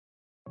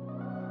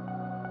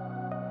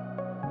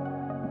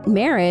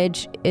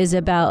marriage is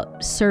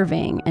about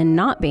serving and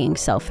not being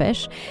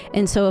selfish.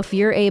 And so if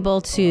you're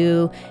able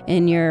to,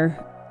 in your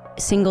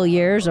single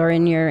years or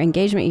in your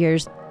engagement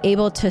years,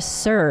 able to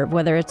serve,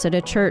 whether it's at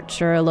a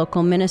church or a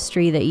local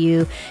ministry that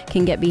you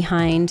can get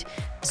behind,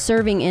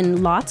 serving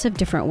in lots of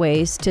different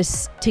ways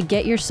to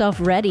get yourself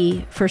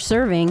ready for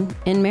serving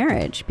in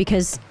marriage,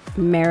 because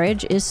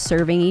marriage is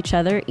serving each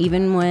other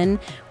even when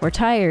we're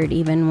tired,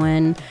 even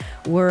when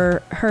we're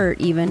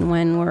hurt, even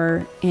when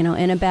we're, in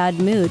a bad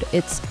mood.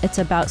 It's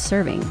about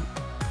serving.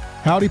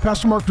 Howdy,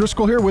 Pastor Mark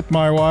Driscoll here with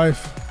my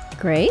wife,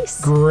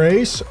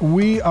 Grace.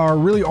 We are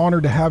really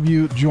honored to have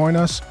you join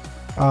us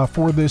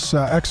for this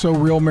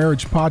XO Real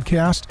Marriage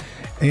podcast.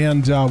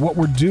 And what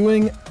we're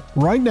doing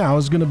right now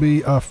is going to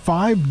be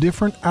 5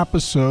 different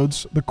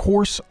episodes, the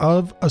course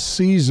of a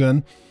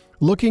season,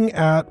 looking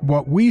at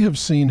what we have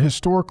seen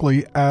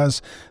historically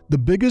as the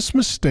biggest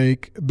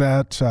mistake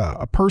that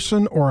a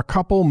person or a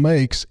couple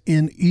makes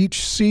in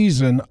each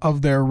season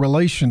of their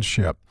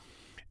relationship.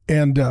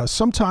 And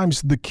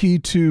sometimes the key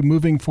to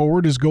moving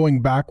forward is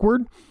going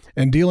backward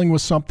and dealing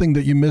with something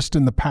that you missed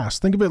in the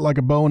past. Think of it like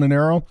a bow and an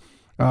arrow.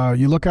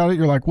 You look at it,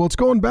 you're like, well, it's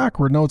going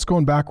backward. No, it's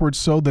going backwards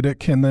so that it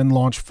can then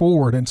launch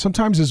forward. And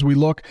sometimes as we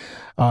look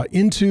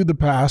into the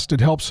past,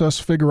 it helps us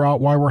figure out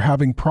why we're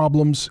having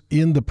problems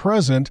in the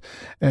present.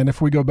 And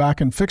if we go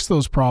back and fix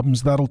those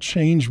problems, that'll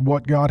change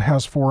what God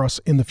has for us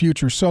in the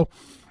future. So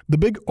the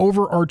big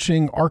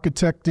overarching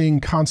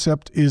architecting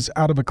concept is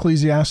out of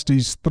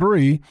Ecclesiastes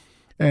 3.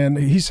 And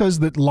he says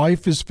that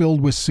life is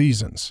filled with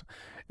seasons.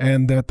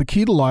 And that the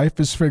key to life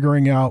is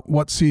figuring out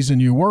what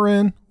season you were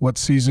in, what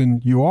season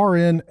you are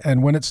in,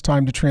 and when it's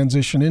time to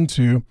transition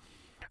into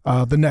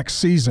the next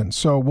season.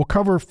 So we'll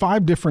cover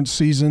 5 different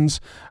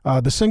seasons.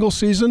 The single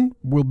season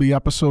will be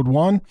episode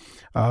 1.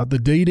 The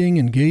dating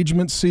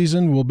engagement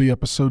season will be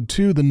episode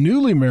 2. The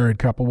newly married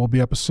couple will be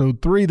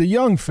episode 3. The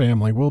young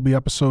family will be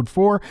episode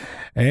 4.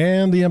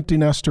 And the empty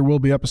nester will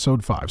be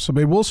episode 5. So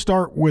babe, we'll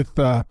start with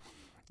the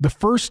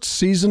first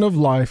season of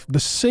life, the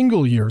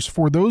single years.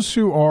 For those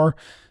who are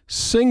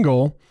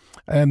single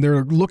and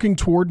they're looking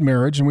toward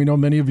marriage, and we know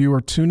many of you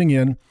are tuning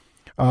in,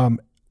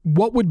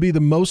 what would be the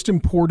most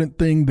important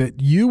thing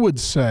that you would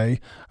say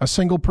a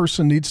single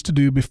person needs to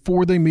do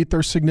before they meet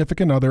their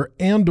significant other,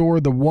 and or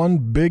the one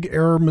big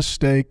error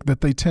mistake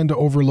that they tend to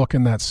overlook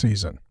in that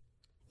season?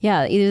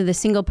 Yeah, either the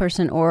single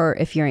person or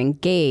if you're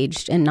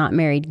engaged and not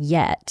married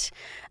yet.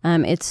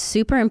 It's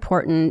super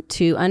important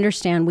to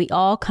understand we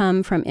all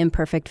come from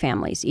imperfect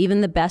families.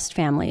 Even the best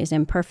family is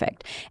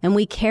imperfect. And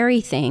we carry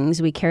things,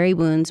 we carry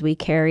wounds, we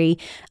carry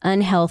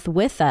unhealth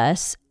with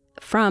us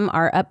from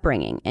our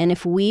upbringing. And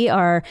if we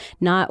are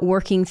not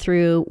working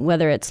through,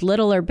 whether it's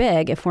little or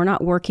big, if we're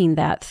not working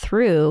that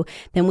through,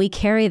 then we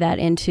carry that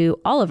into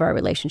all of our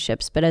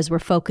relationships. But as we're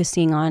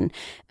focusing on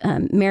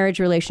marriage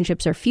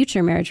relationships or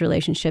future marriage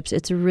relationships,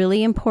 it's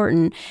really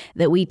important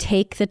that we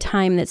take the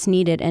time that's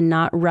needed and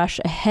not rush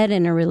ahead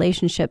in a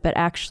relationship, but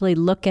actually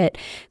look at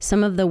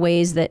some of the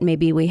ways that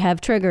maybe we have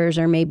triggers,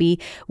 or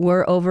maybe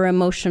we're over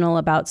emotional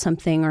about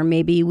something, or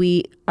maybe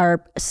we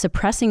are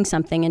suppressing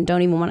something and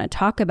don't even want to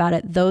talk about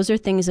it. Those are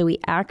things that we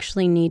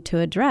actually need to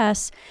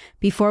address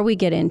before we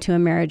get into a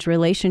marriage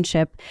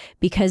relationship,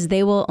 because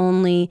they will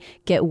only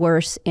get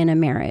worse in a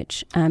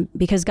marriage,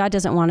 because God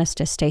doesn't want us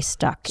to stay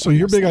stuck. So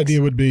your big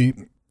idea would be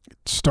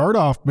start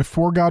off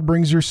before God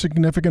brings your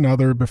significant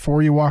other,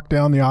 before you walk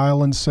down the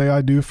aisle and say,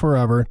 I do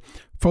forever,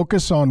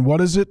 focus on what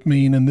does it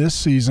mean in this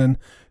season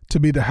to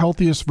be the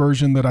healthiest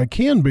version that I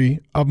can be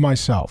of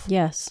myself.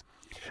 Yes.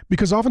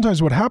 Because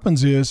oftentimes what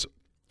happens is,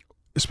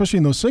 especially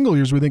in those single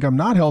years, we think I'm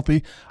not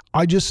healthy.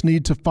 I just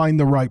need to find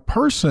the right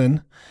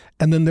person,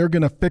 and then they're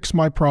going to fix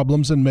my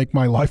problems and make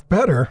my life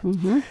better.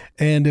 Mm-hmm.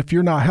 And if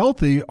you're not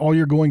healthy, all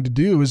you're going to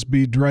do is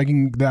be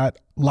dragging that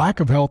lack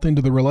of health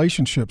into the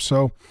relationship.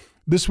 So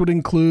this would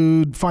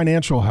include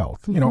financial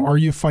health. Mm-hmm. Are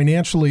you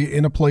financially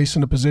in a place,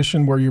 in a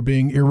position where you're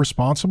being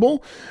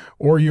irresponsible,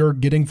 or you're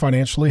getting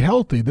financially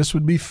healthy? This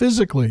would be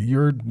physically,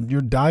 your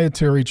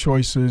dietary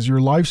choices,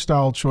 your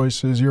lifestyle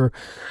choices, your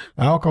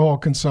alcohol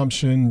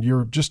consumption,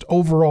 your just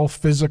overall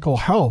physical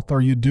health. Are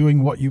you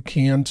doing what you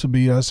can to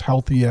be as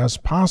healthy as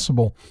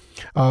possible?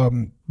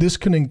 This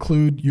can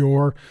include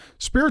your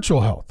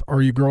spiritual health.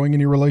 Are you growing in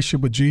your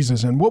relationship with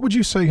Jesus? And what would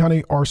you say,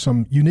 honey, are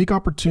some unique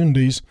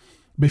opportunities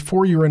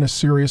before you're in a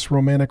serious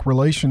romantic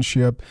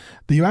relationship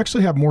that you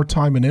actually have more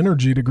time and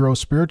energy to grow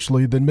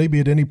spiritually than maybe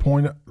at any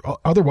point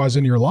otherwise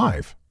in your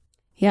life?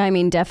 Yeah,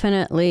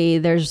 definitely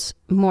there's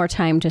more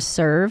time to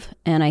serve.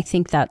 And I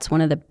think that's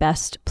one of the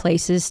best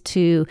places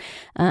to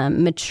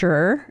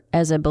mature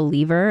as a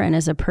believer and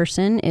as a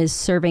person, is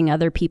serving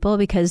other people,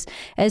 because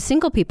as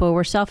single people,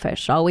 we're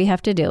selfish. All we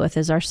have to deal with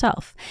is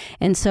ourselves.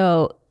 And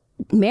so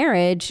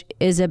marriage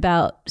is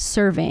about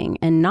serving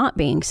and not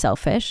being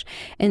selfish.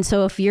 And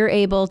so if you're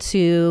able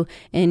to,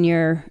 in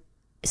your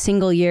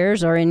single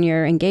years or in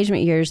your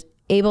engagement years,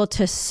 able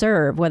to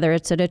serve, whether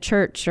it's at a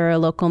church or a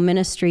local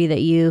ministry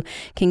that you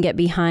can get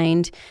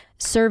behind,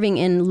 serving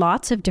in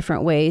lots of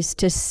different ways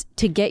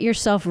to get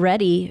yourself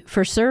ready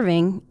for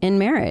serving in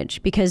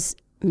marriage, because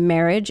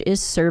marriage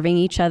is serving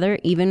each other,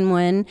 even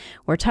when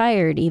we're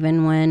tired,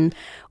 even when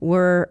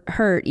we're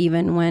hurt,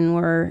 even when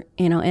we're,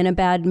 in a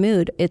bad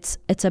mood. It's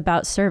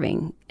about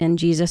serving. And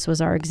Jesus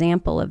was our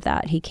example of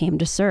that. He came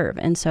to serve.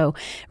 And so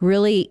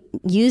really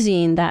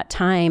using that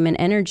time and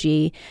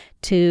energy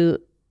to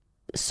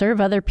serve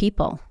other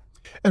people.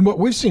 And what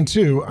we've seen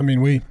too, I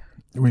mean, we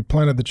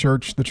planted the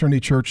church, the Trinity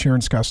Church here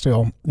in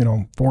Scottsdale,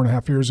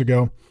 4.5 years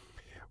ago.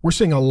 We're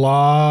seeing a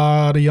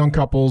lot of young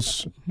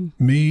couples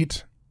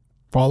meet,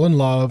 fall in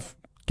love,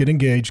 get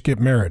engaged, get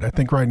married. I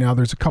think right now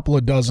there's a couple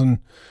of dozen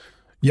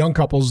young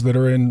couples that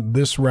are in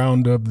this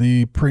round of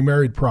the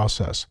pre-married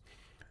process.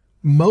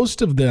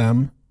 Most of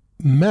them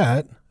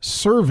met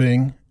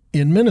serving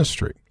in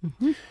ministry.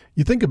 Mm-hmm.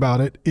 You think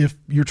about it, if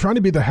you're trying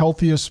to be the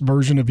healthiest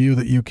version of you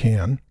that you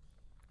can,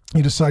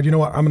 you decide, you know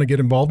what, I'm going to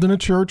get involved in a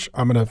church.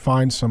 I'm going to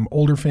find some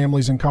older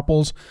families and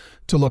couples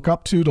to look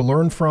up to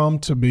learn from,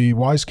 to be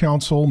wise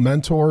counsel,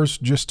 mentors,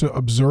 just to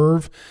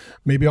observe.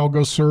 Maybe I'll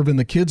go serve in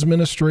the kids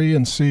ministry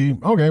and see,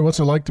 okay, what's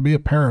it like to be a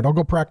parent? I'll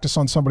go practice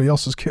on somebody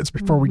else's kids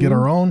before we get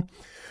our own.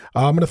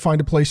 I'm going to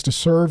find a place to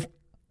serve,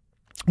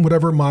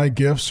 whatever my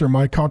gifts or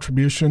my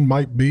contribution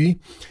might be.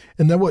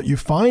 And then what you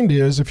find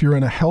is, if you're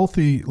in a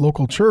healthy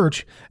local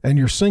church and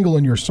you're single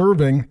and you're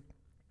serving,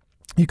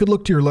 you could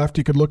look to your left,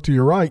 you could look to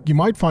your right. You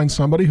might find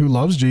somebody who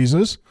loves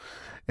Jesus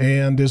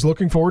and is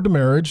looking forward to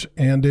marriage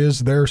and is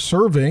there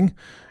serving.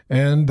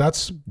 And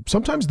that's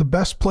sometimes the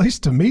best place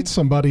to meet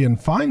somebody and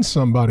find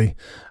somebody.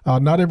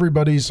 Not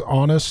everybody's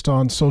honest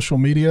on social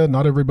media.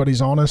 Not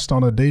everybody's honest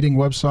on a dating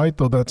website,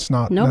 though that's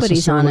not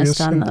Nobody's honest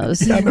on those.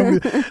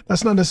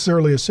 That's not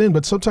necessarily a sin,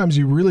 but sometimes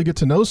you really get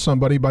to know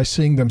somebody by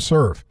seeing them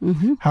serve.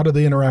 Mm-hmm. How do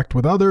they interact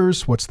with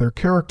others? What's their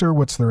character?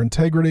 What's their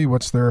integrity?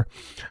 What's their,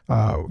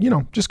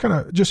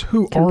 just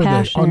who are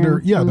they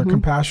under, their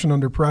compassion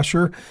under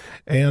pressure.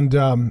 And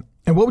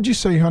what would you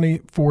say,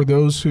 honey, for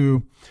those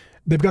who,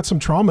 they've got some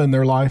trauma in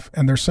their life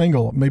and they're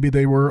single. Maybe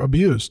they were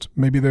abused.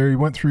 Maybe they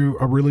went through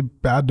a really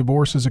bad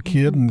divorce as a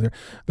kid and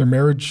their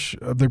marriage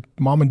of their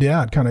mom and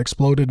dad kind of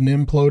exploded and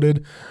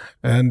imploded.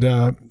 And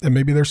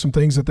maybe there's some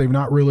things that they've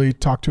not really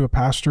talked to a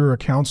pastor or a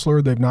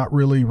counselor. They've not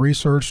really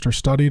researched or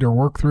studied or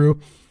worked through.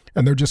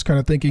 And they're just kind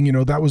of thinking,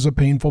 that was a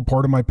painful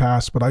part of my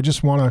past, but I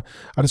just want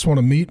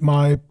to meet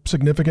my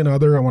significant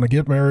other. I want to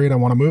get married. I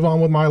want to move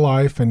on with my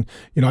life. And,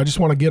 I just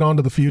want to get on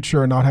to the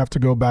future and not have to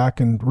go back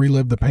and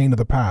relive the pain of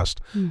the past.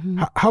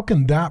 Mm-hmm. How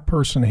can that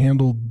person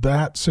handle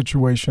that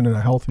situation in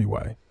a healthy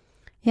way?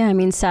 Yeah, I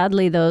mean,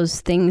 sadly, those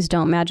things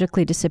don't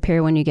magically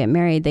disappear when you get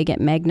married. They get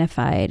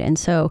magnified. And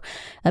so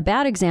a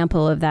bad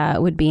example of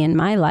that would be in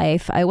my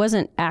life. I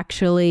wasn't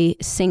actually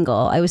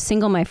single. I was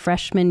single my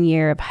freshman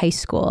year of high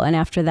school. And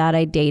after that,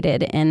 I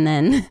dated and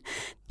then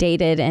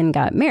dated and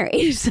got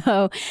married.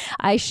 So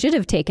I should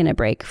have taken a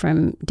break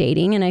from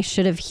dating and I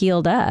should have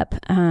healed up.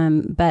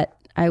 But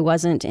I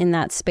wasn't in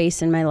that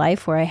space in my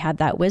life where I had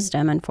that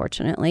wisdom,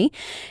 unfortunately.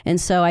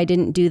 And so I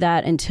didn't do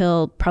that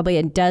until probably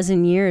a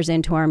dozen years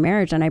into our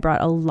marriage. And I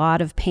brought a lot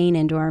of pain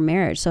into our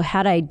marriage. So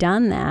had I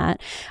done that,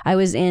 I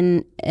was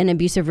in an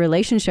abusive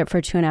relationship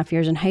for 2.5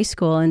 years in high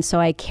school. And so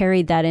I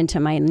carried that into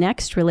my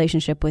next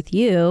relationship with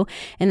you.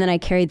 And then I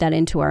carried that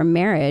into our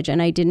marriage.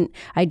 And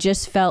I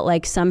just felt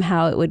like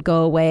somehow it would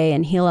go away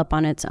and heal up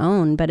on its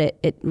own, but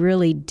it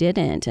really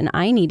didn't. And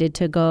I needed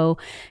to go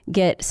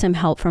get some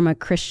help from a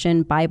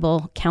Christian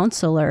Bible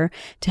counselor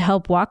to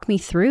help walk me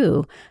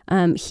through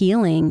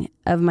healing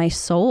of my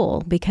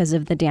soul because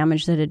of the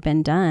damage that had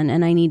been done.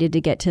 And I needed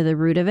to get to the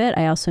root of it.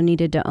 I also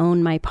needed to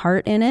own my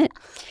part in it.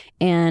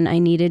 And I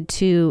needed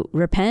to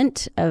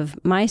repent of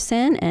my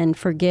sin and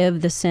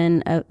forgive the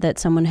sin that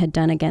someone had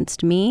done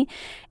against me.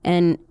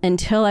 And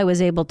until I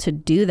was able to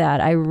do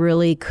that, I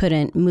really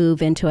couldn't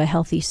move into a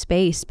healthy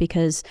space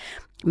because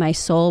my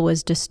soul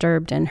was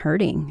disturbed and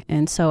hurting.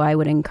 And so I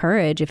would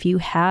encourage, if you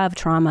have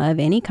trauma of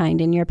any kind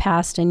in your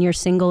past and you're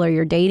single or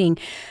you're dating,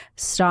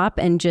 stop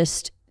and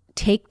just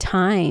take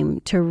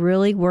time to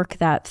really work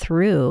that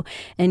through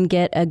and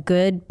get a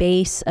good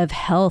base of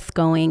health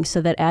going so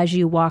that as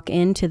you walk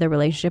into the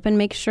relationship, and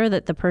make sure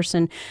that the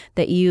person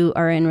that you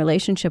are in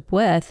relationship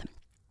with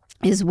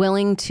is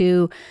willing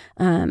to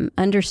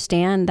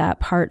understand that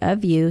part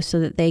of you so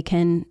that they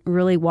can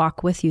really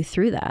walk with you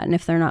through that. And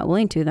if they're not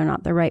willing to, they're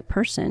not the right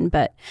person.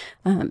 But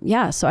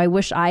so I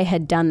wish I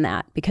had done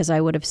that because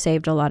I would have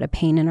saved a lot of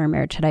pain in our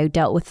marriage had I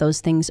dealt with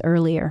those things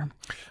earlier.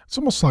 It's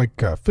almost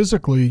like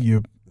physically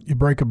you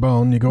break a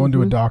bone, you go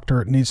into a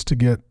doctor, it needs to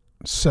get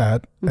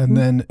set, and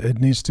then it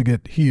needs to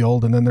get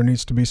healed, and then there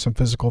needs to be some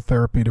physical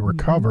therapy to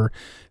recover.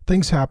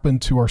 Things happen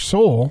to our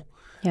soul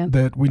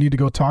that we need to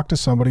go talk to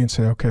somebody and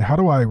say, okay, how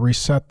do I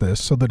reset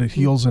this so that it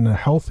heals in a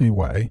healthy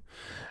way?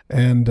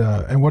 And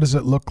what does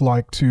it look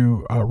like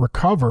to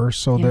recover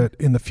so that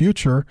in the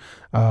future,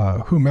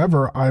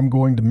 whomever I'm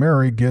going to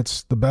marry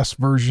gets the best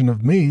version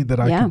of me that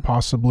I can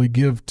possibly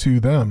give to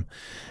them.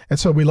 And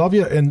so we love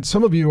you. And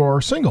some of you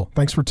are single.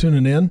 Thanks for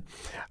tuning in.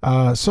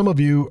 Some of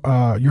you,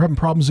 you're having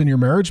problems in your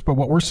marriage, but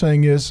what we're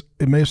saying is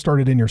it may have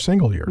started in your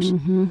single years.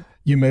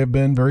 you may have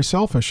been very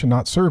selfish and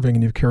not serving,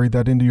 and you've carried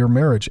that into your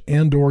marriage.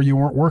 And or you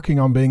weren't working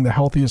on being the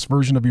healthiest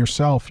version of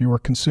yourself. You were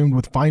consumed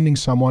with finding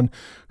someone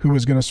who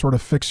was going to sort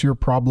of fix your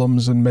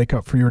problems and make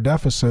up for your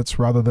deficits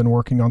rather than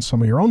working on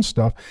some of your own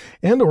stuff.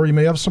 And or you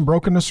may have some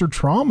brokenness or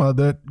trauma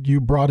that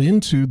you brought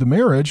into the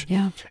marriage.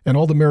 Yeah. And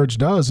all the marriage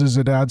does is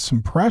it adds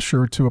some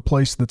pressure to a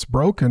place that's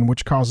broken,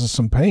 which causes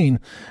some pain.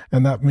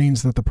 And that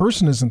means that the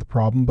person isn't the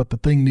problem, but the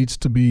thing needs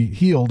to be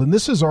healed. And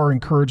this is our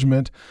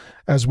encouragement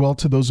as well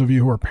to those of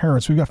you who are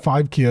parents. We've got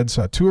 5 kids.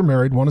 2 are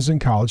married, 1 is in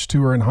college,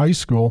 2 are in high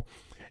school.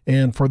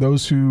 And for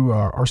those who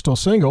are still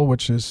single,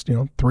 which is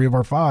 3 of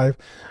our 5,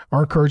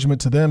 our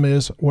encouragement to them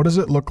is, what does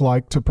it look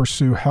like to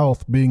pursue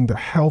health, being the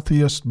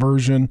healthiest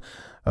version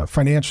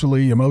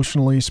financially,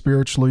 emotionally,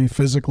 spiritually,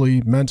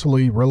 physically,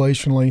 mentally,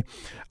 relationally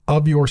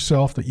of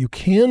yourself that you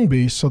can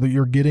be, so that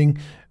you're getting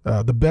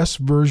the best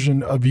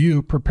version of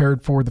you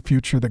prepared for the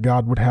future that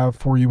God would have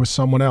for you with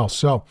someone else.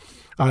 So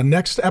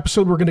next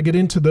episode, we're going to get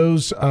into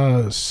those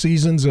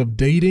seasons of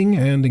dating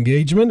and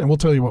engagement, and we'll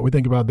tell you what we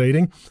think about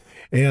dating.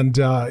 And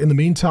in the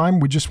meantime,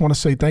 we just want to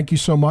say thank you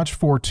so much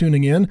for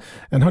tuning in.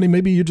 And honey,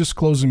 maybe you just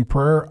close in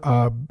prayer.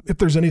 If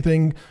there's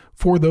anything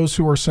for those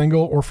who are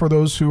single or for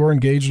those who are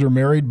engaged or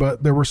married,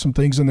 but there were some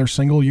things in their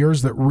single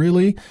years that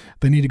really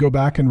they need to go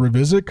back and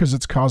revisit because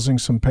it's causing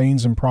some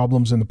pains and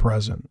problems in the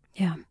present.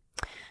 Yeah.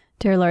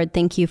 Dear Lord,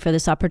 thank you for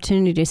this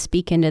opportunity to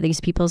speak into these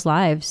people's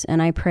lives.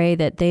 And I pray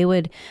that they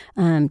would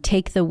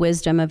take the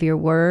wisdom of your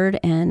word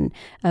and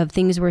of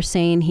things we're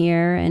saying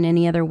here and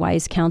any other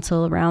wise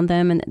counsel around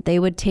them, and that they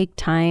would take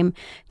time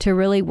to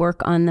really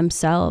work on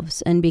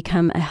themselves and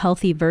become a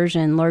healthy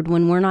version. Lord,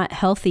 when we're not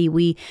healthy,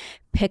 we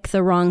pick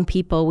the wrong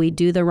people, we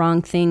do the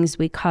wrong things,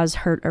 we cause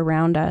hurt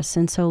around us.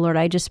 And so, Lord,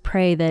 I just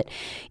pray that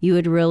you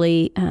would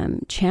really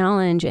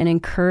challenge and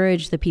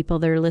encourage the people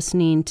that are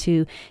listening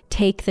to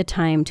take the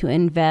time to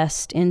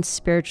invest in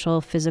spiritual,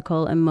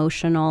 physical,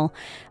 emotional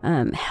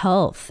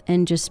health,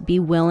 and just be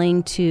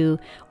willing to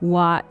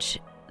watch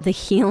the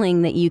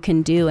healing that you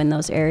can do in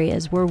those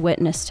areas. We're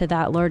witness to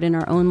that, Lord, in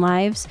our own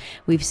lives.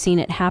 We've seen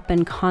it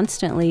happen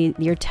constantly,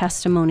 your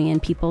testimony in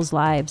people's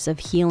lives of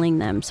healing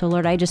them. So,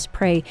 Lord, I just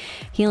pray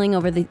healing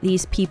over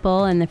these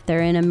people, and if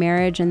they're in a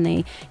marriage and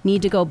they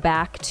need to go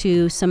back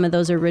to some of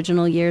those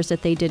original years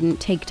that they didn't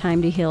take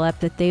time to heal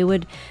up, that they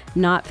would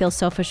not feel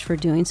selfish for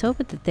doing so,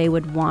 but that they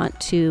would want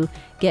to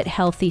get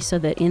healthy so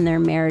that in their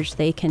marriage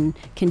they can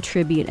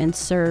contribute and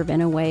serve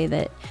in a way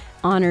that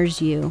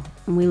honors you.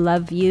 And we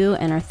love you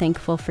and are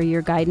thankful for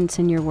your guidance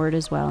and your word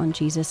as well. In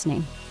Jesus'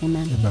 name,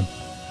 amen.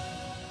 Amen.